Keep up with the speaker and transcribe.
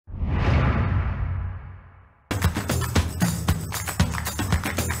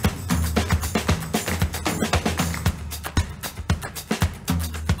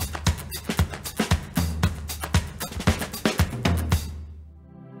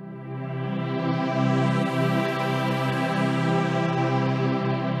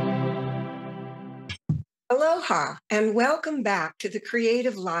Aloha, and welcome back to the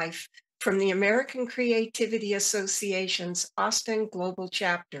Creative Life from the American Creativity Association's Austin Global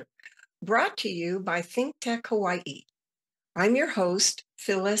Chapter, brought to you by Think Tech Hawaii. I'm your host,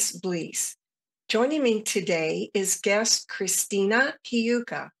 Phyllis Blees. Joining me today is guest Kristiina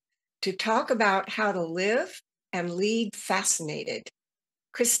Hiukka to talk about how to live and lead fascinated.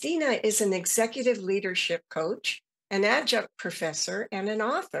 Kristiina is an executive leadership coach, an adjunct professor, and an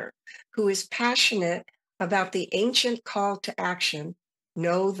author who is passionate about the ancient call to action,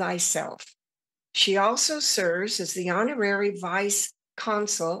 know thyself. She also serves as the honorary vice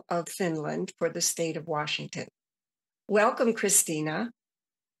consul of Finland for the state of Washington. Welcome, Kristiina.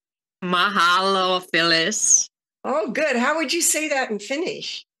 Mahalo, Phyllis. Oh, good. How would you say that in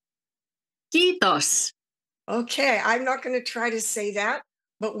Finnish? Kiitos. Okay, I'm not going to try to say that,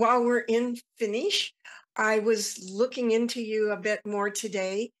 but while we're in Finnish, I was looking into you a bit more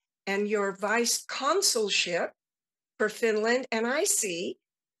today and your vice consulship for Finland, and I see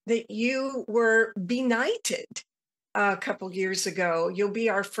that you were benighted a couple years ago. You'll be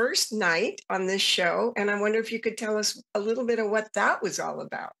our first knight on this show, and I wonder if you could tell us a little bit of what that was all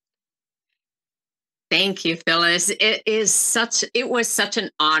about. Thank you, Phyllis. It was such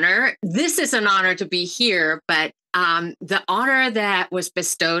an honor. This is an honor to be here, but the honor that was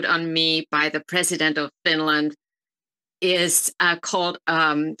bestowed on me by the president of Finland is called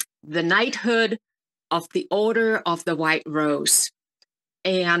the Knighthood of the Order of the White Rose.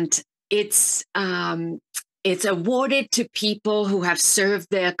 And it's awarded to people who have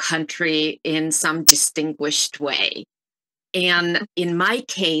served their country in some distinguished way. And in my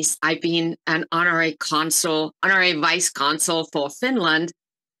case, I've been an honorary vice consul for Finland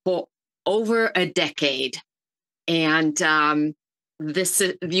for over a decade. And you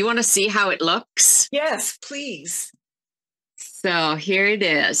want to see how it looks? Yes, please. So here it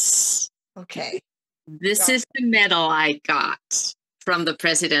is. Okay. This is the medal I got from the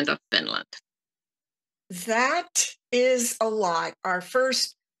president of Finland. That is a lot. Our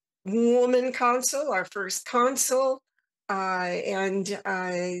first woman consul, our first consul. And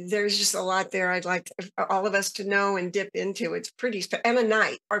there's just a lot there I'd like all of us to know and dip into. It's pretty, and a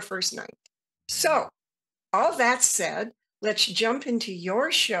night, our first night. So all that said, let's jump into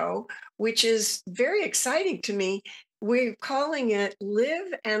your show, which is very exciting to me. We're calling it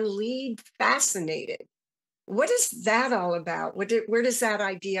Live and Lead Fascinated. What is that all about? Where does that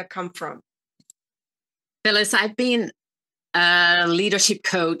idea come from? Phyllis, I've been a leadership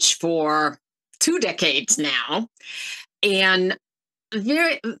coach for 2 decades now. And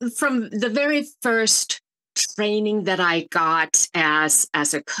from the very first training that I got as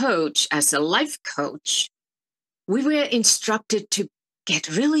a coach, as a life coach, we were instructed to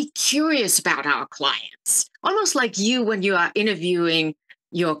get really curious about our clients, almost like you when you are interviewing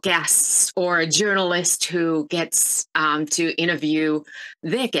your guests or a journalist who gets to interview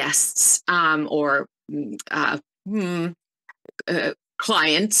their guests or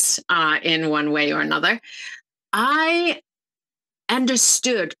clients in one way or another. I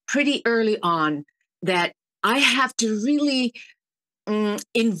understood pretty early on that I have to really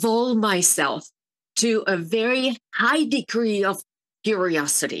involve myself to a very high degree of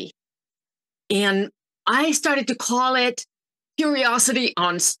curiosity. And I started to call it curiosity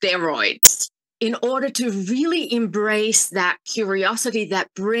on steroids in order to really embrace that curiosity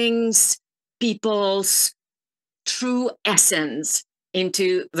that brings people's true essence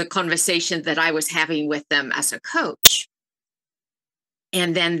into the conversation that I was having with them as a coach.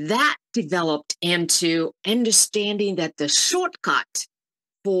 And then that developed into understanding that the shortcut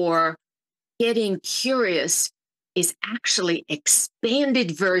for getting curious is actually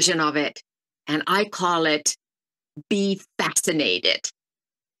expanded version of it. And I call it be fascinated.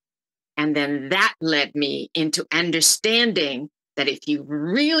 And then that led me into understanding that if you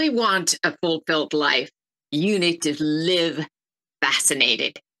really want a fulfilled life, you need to live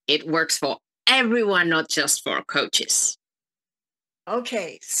fascinated. It works for everyone, not just for coaches.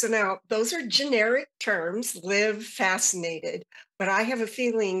 Okay, so now those are generic terms, live fascinated, but I have a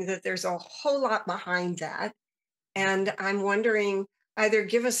feeling that there's a whole lot behind that. And I'm wondering, either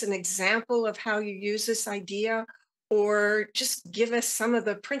give us an example of how you use this idea or just give us some of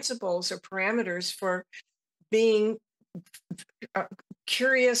the principles or parameters for being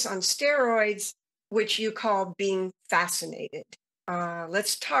curious on steroids, which you call being fascinated.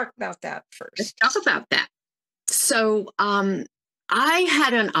 Let's talk about that first. Let's talk about that. So I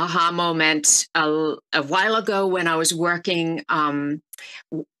had an aha moment a while ago when I was working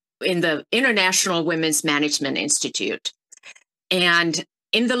in the International Women's Management Institute. And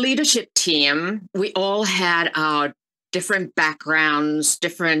in the leadership team, we all had our different backgrounds,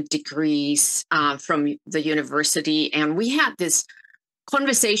 different degrees from the university. And we had this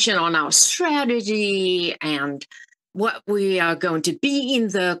conversation on our strategy and what we are going to be in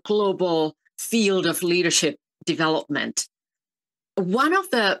the global field of leadership development. One of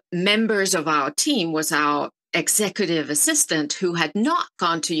the members of our team was our executive assistant who had not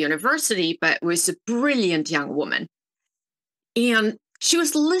gone to university, but was a brilliant young woman. And she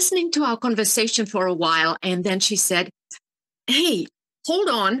was listening to our conversation for a while, and then she said, "Hey, hold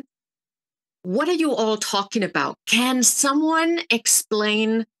on. What are you all talking about? Can someone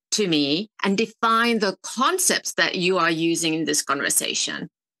explain to me and define the concepts that you are using in this conversation?"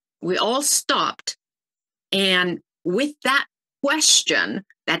 We all stopped. And with that question,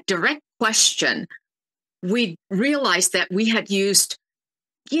 that direct question, we realized that we had used,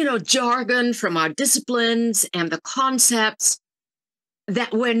 jargon from our disciplines and the concepts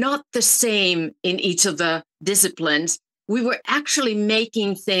that were not the same in each of the disciplines. We were actually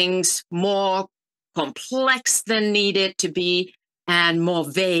making things more complex than needed to be and more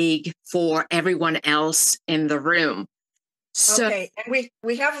vague for everyone else in the room. So, okay, and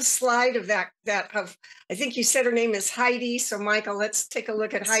we have a slide of that of, I think you said her name is Heidi. So Michael, let's take a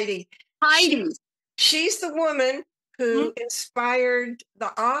look at Heidi. Heidi. She's the woman who inspired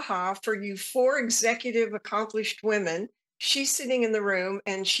the AHA for you 4 executive accomplished women. She's sitting in the room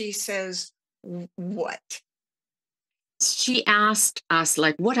and she says, what? She asked us,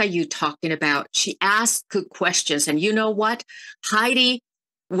 like, what are you talking about? She asked good questions. And you know what? Heidi,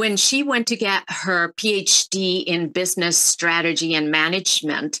 when she went to get her PhD in business strategy and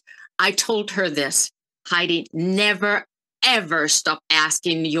management, I told her this: Heidi, never, ever stop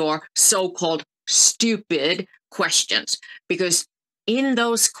asking your so-called stupid questions, because in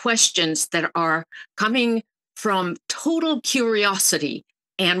those questions that are coming from total curiosity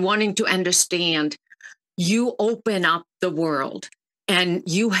and wanting to understand, you open up the world and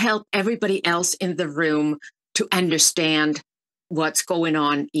you help everybody else in the room to understand what's going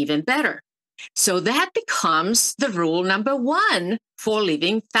on even better. So that becomes the rule number 1 for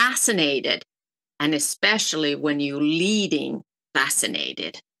living fascinated, and especially when you're leading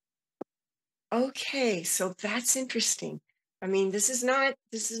fascinated. Okay, so that's interesting. I mean, this is not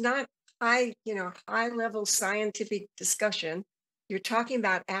high level scientific discussion. You're talking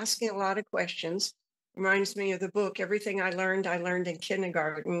about asking a lot of questions. Reminds me of the book, Everything I Learned in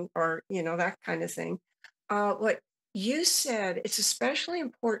Kindergarten, or, that kind of thing. What you said, it's especially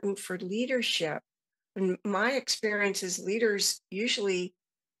important for leadership. And my experience is leaders usually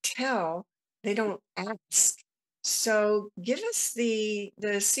tell, they don't ask. So give us the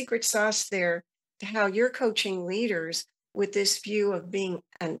secret sauce there to how you're coaching leaders with this view of being,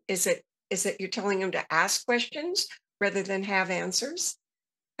 and is it you're telling them to ask questions rather than have answers?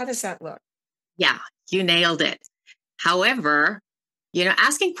 How does that look? Yeah, you nailed it. However,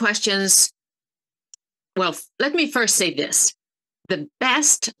 asking questions, well, let me first say this. The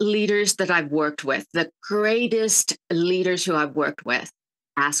best leaders that I've worked with, the greatest leaders who I've worked with,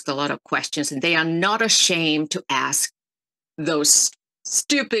 ask a lot of questions, and they are not ashamed to ask those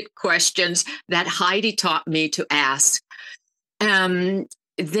stupid questions that Heidi taught me to ask.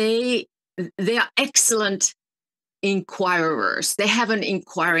 They are excellent inquirers. They have an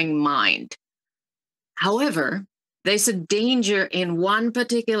inquiring mind. However, there's a danger in one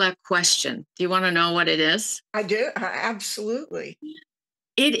particular question. Do you want to know what it is? I do. Absolutely.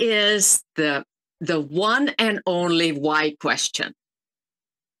 It is the one and only why question.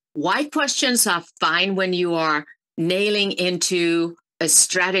 Why questions are fine when you are nailing into a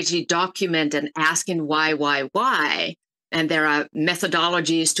strategy document and asking why. And there are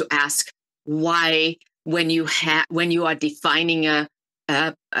methodologies to ask why when you are defining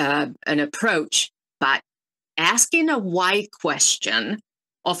an approach. But asking a why question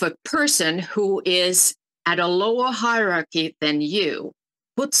of a person who is at a lower hierarchy than you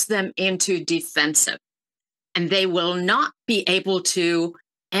puts them into defensive, and they will not be able to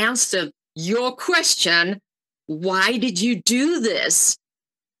answer your question, why did you do this,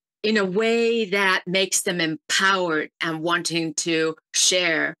 in a way that makes them empowered and wanting to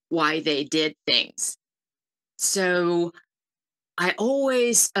share why they did things. So I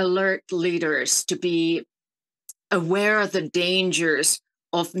always alert leaders to be aware of the dangers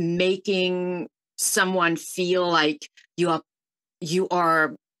of making someone feel like you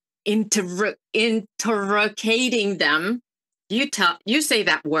are interrogating them. You say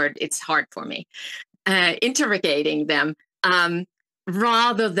that word, it's hard for me. Interrogating them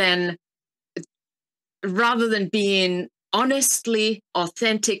rather than being honestly,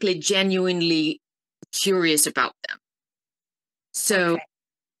 authentically, genuinely curious about them. So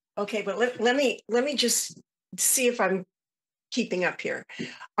okay, but let me just see if I'm keeping up here.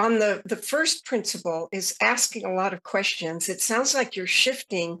 On the first principle is asking a lot of questions. It sounds like you're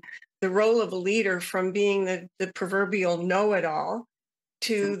shifting the role of a leader from being the proverbial know-it-all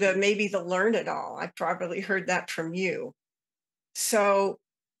to maybe the learn-it-all. I've probably heard that from you. So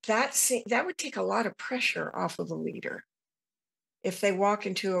that would take a lot of pressure off of a leader if they walk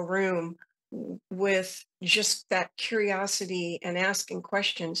into a room with just that curiosity and asking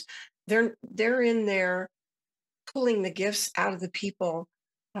questions. They're in there pulling the gifts out of the people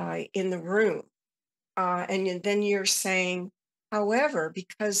in the room. And then you're saying, however,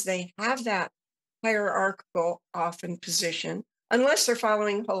 because they have that hierarchical often position, unless they're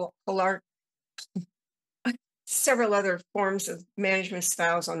following several other forms of management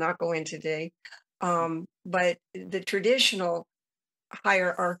styles I'll not go into today, but the traditional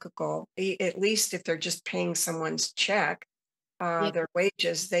hierarchical, at least if they're just paying someone's check, their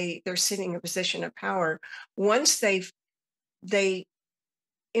wages, they're sitting in a position of power. Once they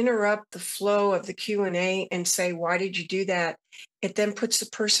interrupt the flow of the Q&A and say, why did you do that? It then puts the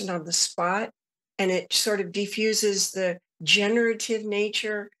person on the spot, and it sort of diffuses the generative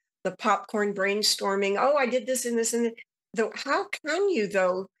nature, the popcorn brainstorming. Oh, I did this and this and that. Though, how can you,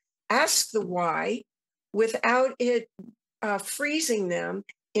 though, ask the why without it freezing them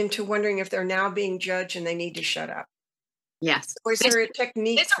into wondering if they're now being judged and they need to shut up? Yes. Or is there a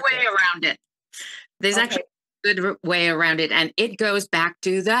technique? There's a way around it. There's actually a good way around it. And it goes back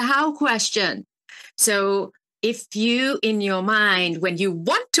to the how question. So if you, in your mind, when you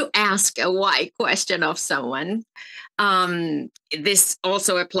want to ask a why question of someone, this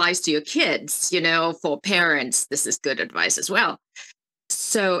also applies to your kids, for parents, this is good advice as well.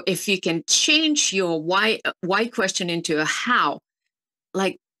 So if you can change your why question into a how,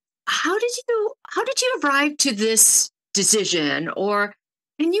 like, how did you arrive to this decision? Or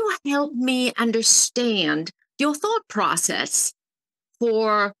can you help me understand your thought process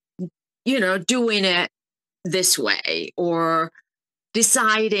for, doing it this way, or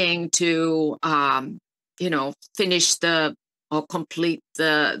deciding to, finish or complete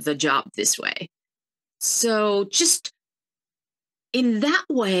the job this way? So just in that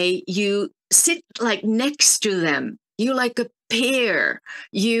way, you sit like next to them. You like a peer.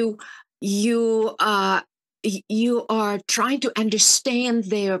 You are trying to understand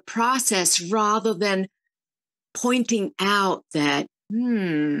their process rather than pointing out that,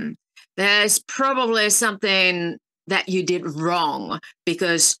 there's probably something that you did wrong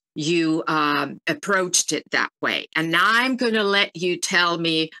because you approached it that way. And now I'm going to let you tell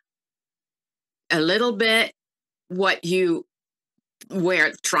me a little bit what you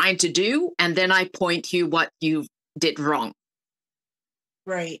were trying to do, and then I point you what you did wrong.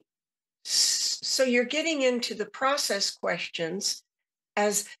 Right. So you're getting into the process questions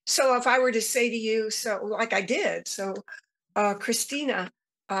so if I were to say to you, so like I did, so Kristiina,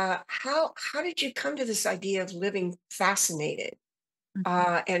 how did you come to this idea of living fascinated?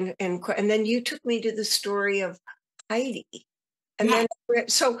 And then you took me to the story of Heidi. And then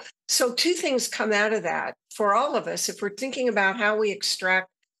so two things come out of that for all of us. If we're thinking about how we extract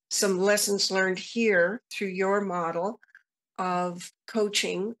some lessons learned here through your model of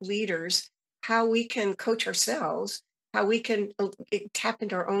coaching leaders, how we can coach ourselves, how we can tap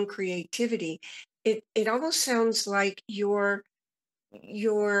into our own creativity. It almost sounds like you're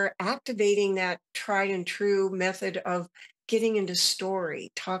activating that tried and true method of getting into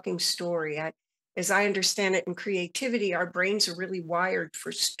story, talking story. As I understand it, in creativity, our brains are really wired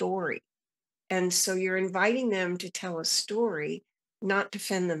for story. And so you're inviting them to tell a story, not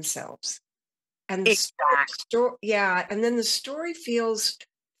defend themselves. And the and then the story feels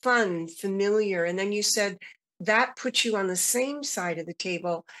fun, familiar. And then you said that puts you on the same side of the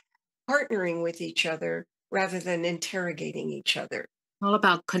table, partnering with each other rather than interrogating each other. All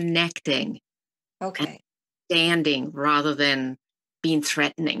about connecting. Okay. Standing rather than being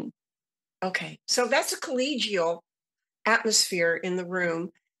threatening. Okay. So that's a collegial atmosphere in the room.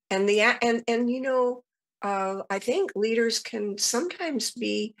 And I think leaders can sometimes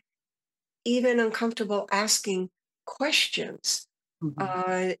be even uncomfortable asking questions.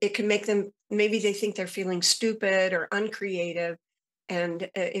 It can make them, maybe they think they're feeling stupid or uncreative. And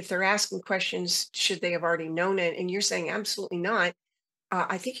if they're asking questions, should they have already known it? And you're saying absolutely not.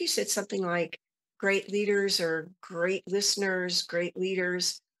 I think you said something like great leaders are great listeners, great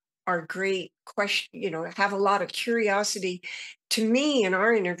leaders are great have a lot of curiosity. To me, in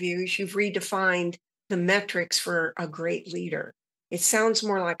our interviews, you've redefined the metrics for a great leader. It sounds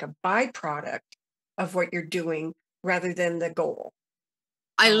more like a byproduct of what you're doing rather than the goal.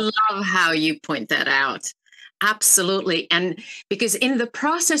 I love how you point that out. Absolutely. And because in the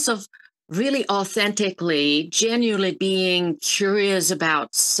process of really authentically, genuinely being curious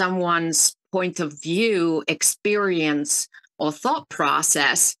about someone's point of view, experience, or thought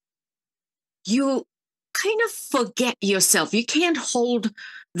process, you kind of forget yourself. You can't hold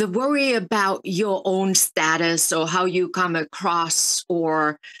the worry about your own status or how you come across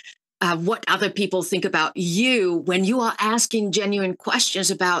or what other people think about you when you are asking genuine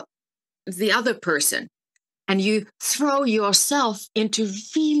questions about the other person. And you throw yourself into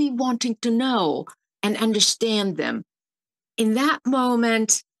really wanting to know and understand them. In that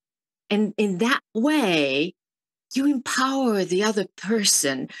moment and in that way, you empower the other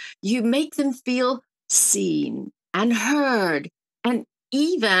person. You make them feel seen and heard, and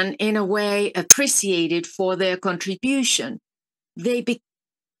even in a way appreciated for their contribution. They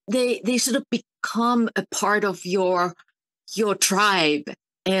sort of become a part of your tribe,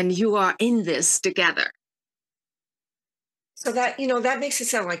 and you are in this together. So that, that makes it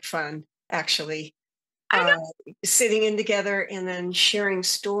sound like fun, actually. I know. Sitting in together and then sharing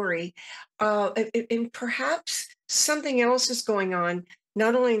story. And perhaps something else is going on,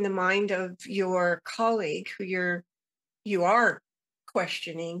 not only in the mind of your colleague who you are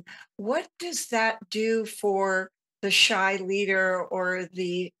questioning. What does that do for the shy leader or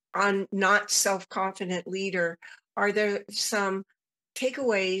the not self-confident leader? Are there some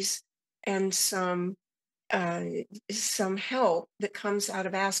takeaways and some help that comes out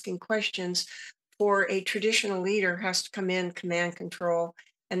of asking questions? For a traditional leader has to come in, command, control,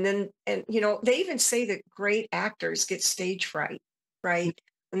 and they even say that great actors get stage fright, right?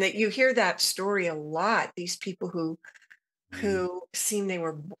 And that you hear that story a lot. These people who seem they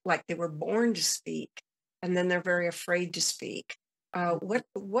were born to speak, and then they're very afraid to speak.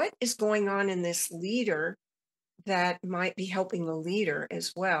 What is going on in this leader that might be helping the leader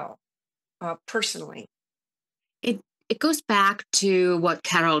as well, personally? It goes back to what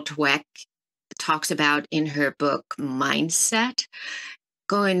Carol Dweck talks about in her book Mindset,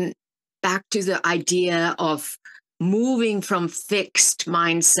 going back to the idea of moving from fixed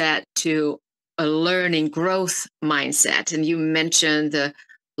mindset to a learning growth mindset. And you mentioned the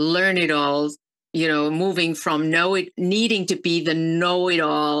learn it all, moving from needing to be the know it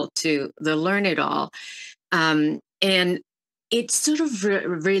all to the learn it all. And it sort of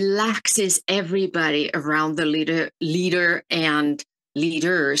relaxes everybody around the leader and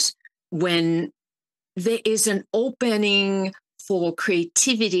leaders when there is an opening for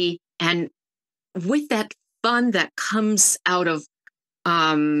creativity, and with that fun that comes out of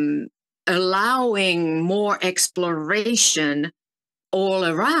allowing more exploration all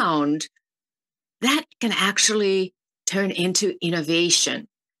around, that can actually turn into innovation,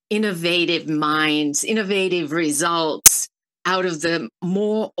 innovative minds, innovative results out of the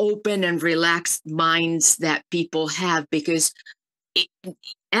more open and relaxed minds that people have, because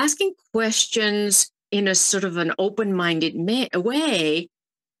asking questions in a sort of an open-minded way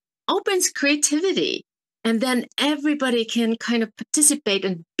opens creativity. And then everybody can kind of participate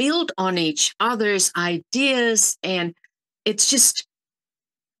and build on each other's ideas. And it just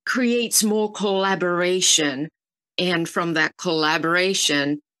creates more collaboration. And from that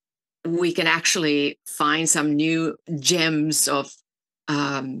collaboration, we can actually find some new gems of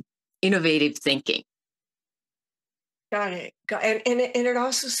innovative thinking. Got it. And it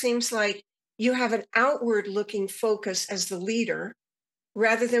also seems like you have an outward looking focus as the leader,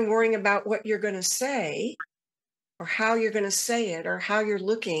 rather than worrying about what you're going to say or how you're going to say it or how you're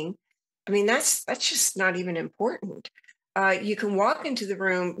looking. I mean, that's just not even important. You can walk into the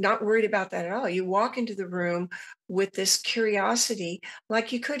room not worried about that at all. You walk into the room with this curiosity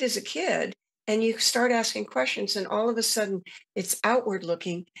like you could as a kid, and you start asking questions, and all of a sudden it's outward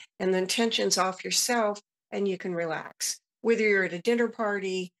looking, and then tension's off yourself, and you can relax. Whether you're at a dinner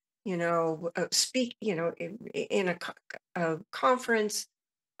party, speak, in a conference,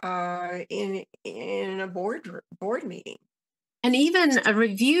 in a board meeting. And even a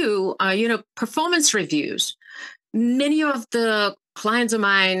review, performance reviews. Many of the clients of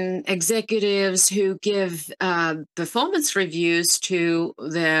mine, executives who give performance reviews to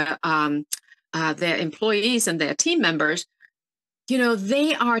their employees and their team members,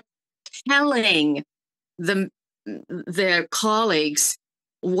 they are telling their colleagues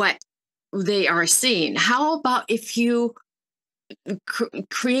what they are seeing. How about if you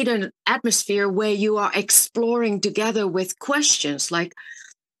create an atmosphere where you are exploring together with questions like,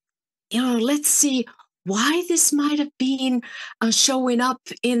 let's see why this might have been showing up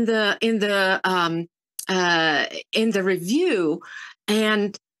in the review,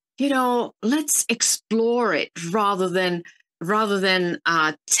 and let's explore it rather than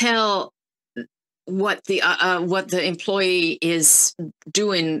tell what the employee is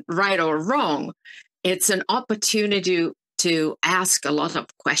doing right or wrong. It's an opportunity to ask a lot of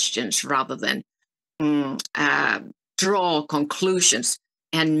questions rather than draw conclusions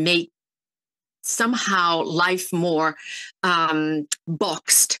and make somehow life more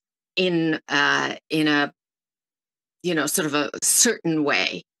boxed in a sort of a certain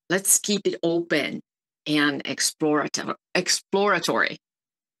way. Let's keep it open and exploratory.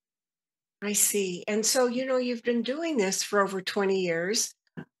 I see. And so, you've been doing this for over 20 years.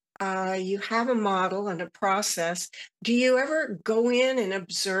 You have a model and a process. Do you ever go in and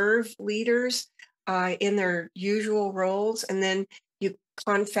observe leaders in their usual roles, and then you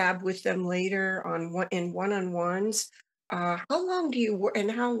confab with them later in one-on-ones? How long do you work, and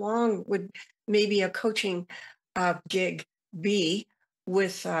how long would maybe a coaching gig be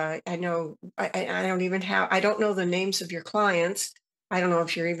with? I know I don't know the names of your clients. I don't know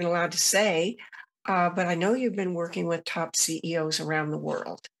if you're even allowed to say, but I know you've been working with top CEOs around the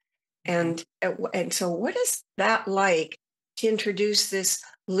world. And so what is that like to introduce this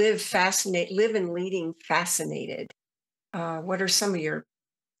live and leading fascinated? What are some of your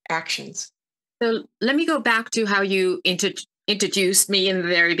actions? So let me go back to how you introduced me in the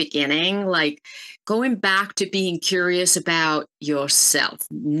very beginning, like going back to being curious about yourself.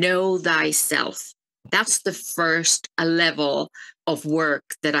 Know thyself. That's the first level of work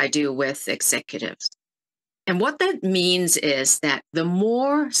that I do with executives. And what that means is that the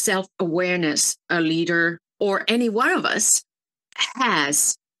more self-awareness a leader or any one of us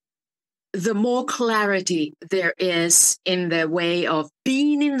has, the more clarity there is in the way of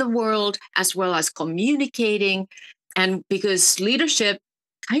being in the world as well as communicating. And because leadership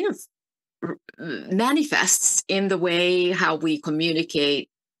kind of manifests in the way how we communicate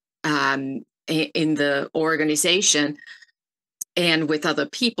in the organization and with other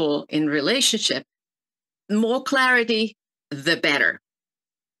people in relationship, more clarity, the better.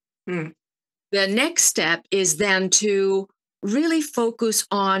 The next step is then to really focus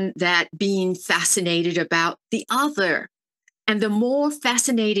on that being fascinated about the other. And the more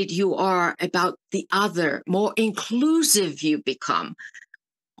fascinated you are about the other, more inclusive you become,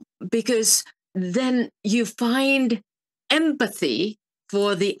 because then you find empathy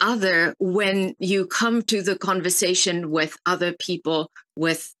for the other when you come to the conversation with other people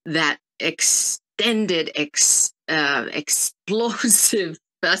with that extended, explosive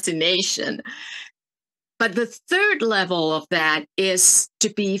fascination. But the third level of that is to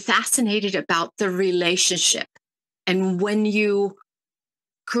be fascinated about the relationship. And when you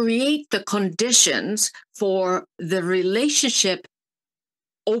create the conditions for the relationship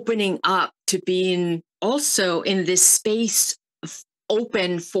opening up to being also in this space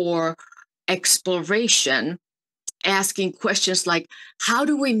open for exploration, asking questions like, how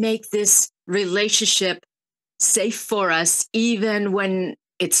do we make this relationship safe for us even when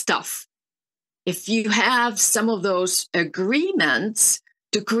it's tough? If you have some of those agreements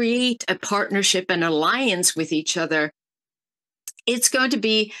to create a partnership and alliance with each other, it's going to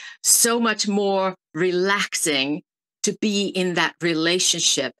be so much more relaxing to be in that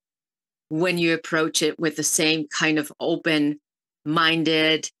relationship when you approach it with the same kind of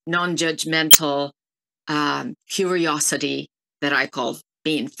open-minded, non-judgmental curiosity that I call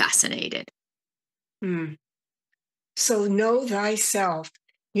being fascinated. So know thyself.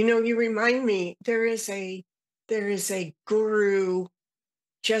 You remind me, there is a guru,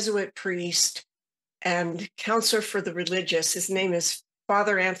 Jesuit priest, and counselor for the religious. His name is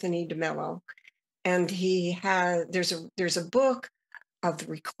Father Anthony DeMello. And there's a book of the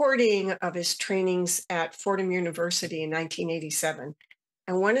recording of his trainings at Fordham University in 1987.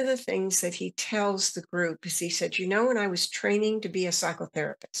 And one of the things that he tells the group is he said, when I was training to be a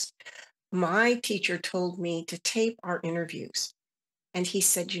psychotherapist, my teacher told me to tape our interviews. And he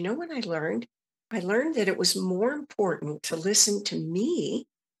said, what I learned? I learned that it was more important to listen to me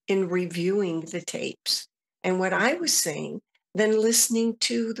in reviewing the tapes and what I was saying than listening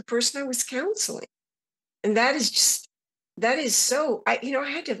to the person I was counseling. And that is so, I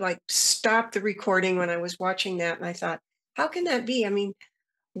had to stop the recording when I was watching that. And I thought, how can that be? I mean,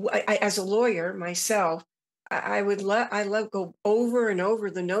 as a lawyer myself, I love go over and over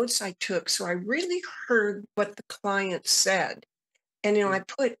the notes I took. So I really heard what the client said. And, I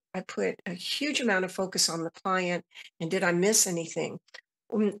put a huge amount of focus on the client. And did I miss anything?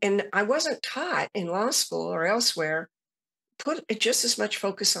 And I wasn't taught in law school or elsewhere, put just as much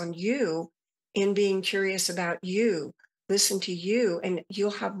focus on you in being curious about you, listen to you, and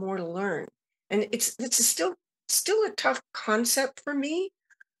you'll have more to learn. And it's still a tough concept for me.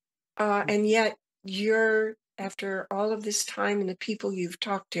 And yet after all of this time and the people you've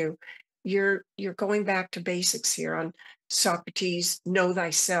talked to, you're going back to basics here on Socrates, know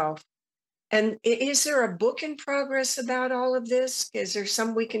thyself. And is there a book in progress about all of this? Is there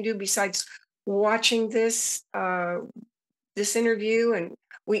something we can do besides watching this this interview? And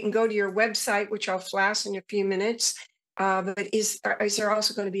we can go to your website, which I'll flash in a few minutes. But is there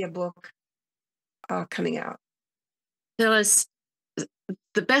also going to be a book coming out? Phyllis,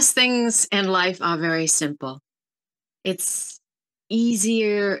 the best things in life are very simple. It's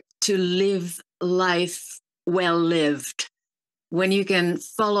easier to live life well lived when you can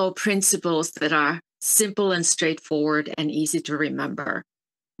follow principles that are simple and straightforward and easy to remember.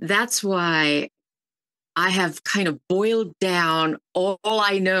 That's why I have kind of boiled down all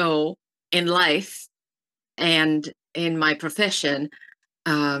I know in life and in my profession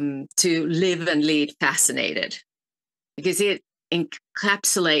to live and lead fascinated, because it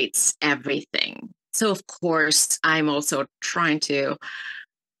encapsulates everything. So, of course, I'm also trying to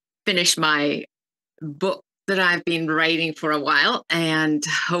finish my book that I've been writing for a while, and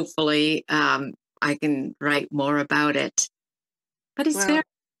hopefully I can write more about it. But it's very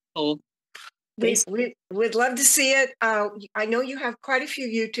cool. We'd love to see it. I know you have quite a few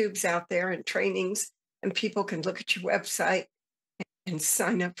YouTubes out there and trainings, and people can look at your website and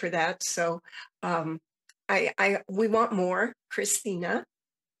sign up for that. So we want more, Kristiina.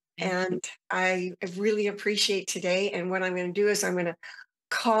 And I really appreciate today. And what I'm going to do is I'm going to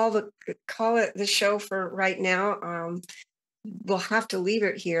call it the show for right now. We'll have to leave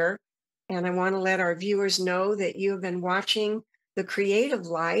it here. And I want to let our viewers know that you have been watching The Creative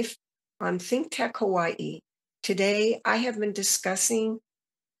Life on ThinkTech Hawaii. Today, I have been discussing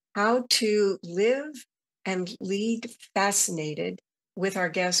how to live and lead fascinated with our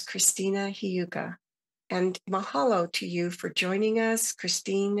guest, Kristiina Hiukka. And mahalo to you for joining us,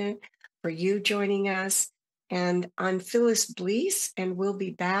 Kristiina, for you joining us. And I'm Phyllis Blees, and we'll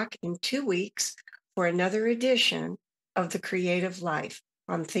be back in 2 weeks for another edition of The Creative Life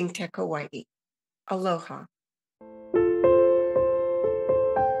on ThinkTech Hawaii. Aloha.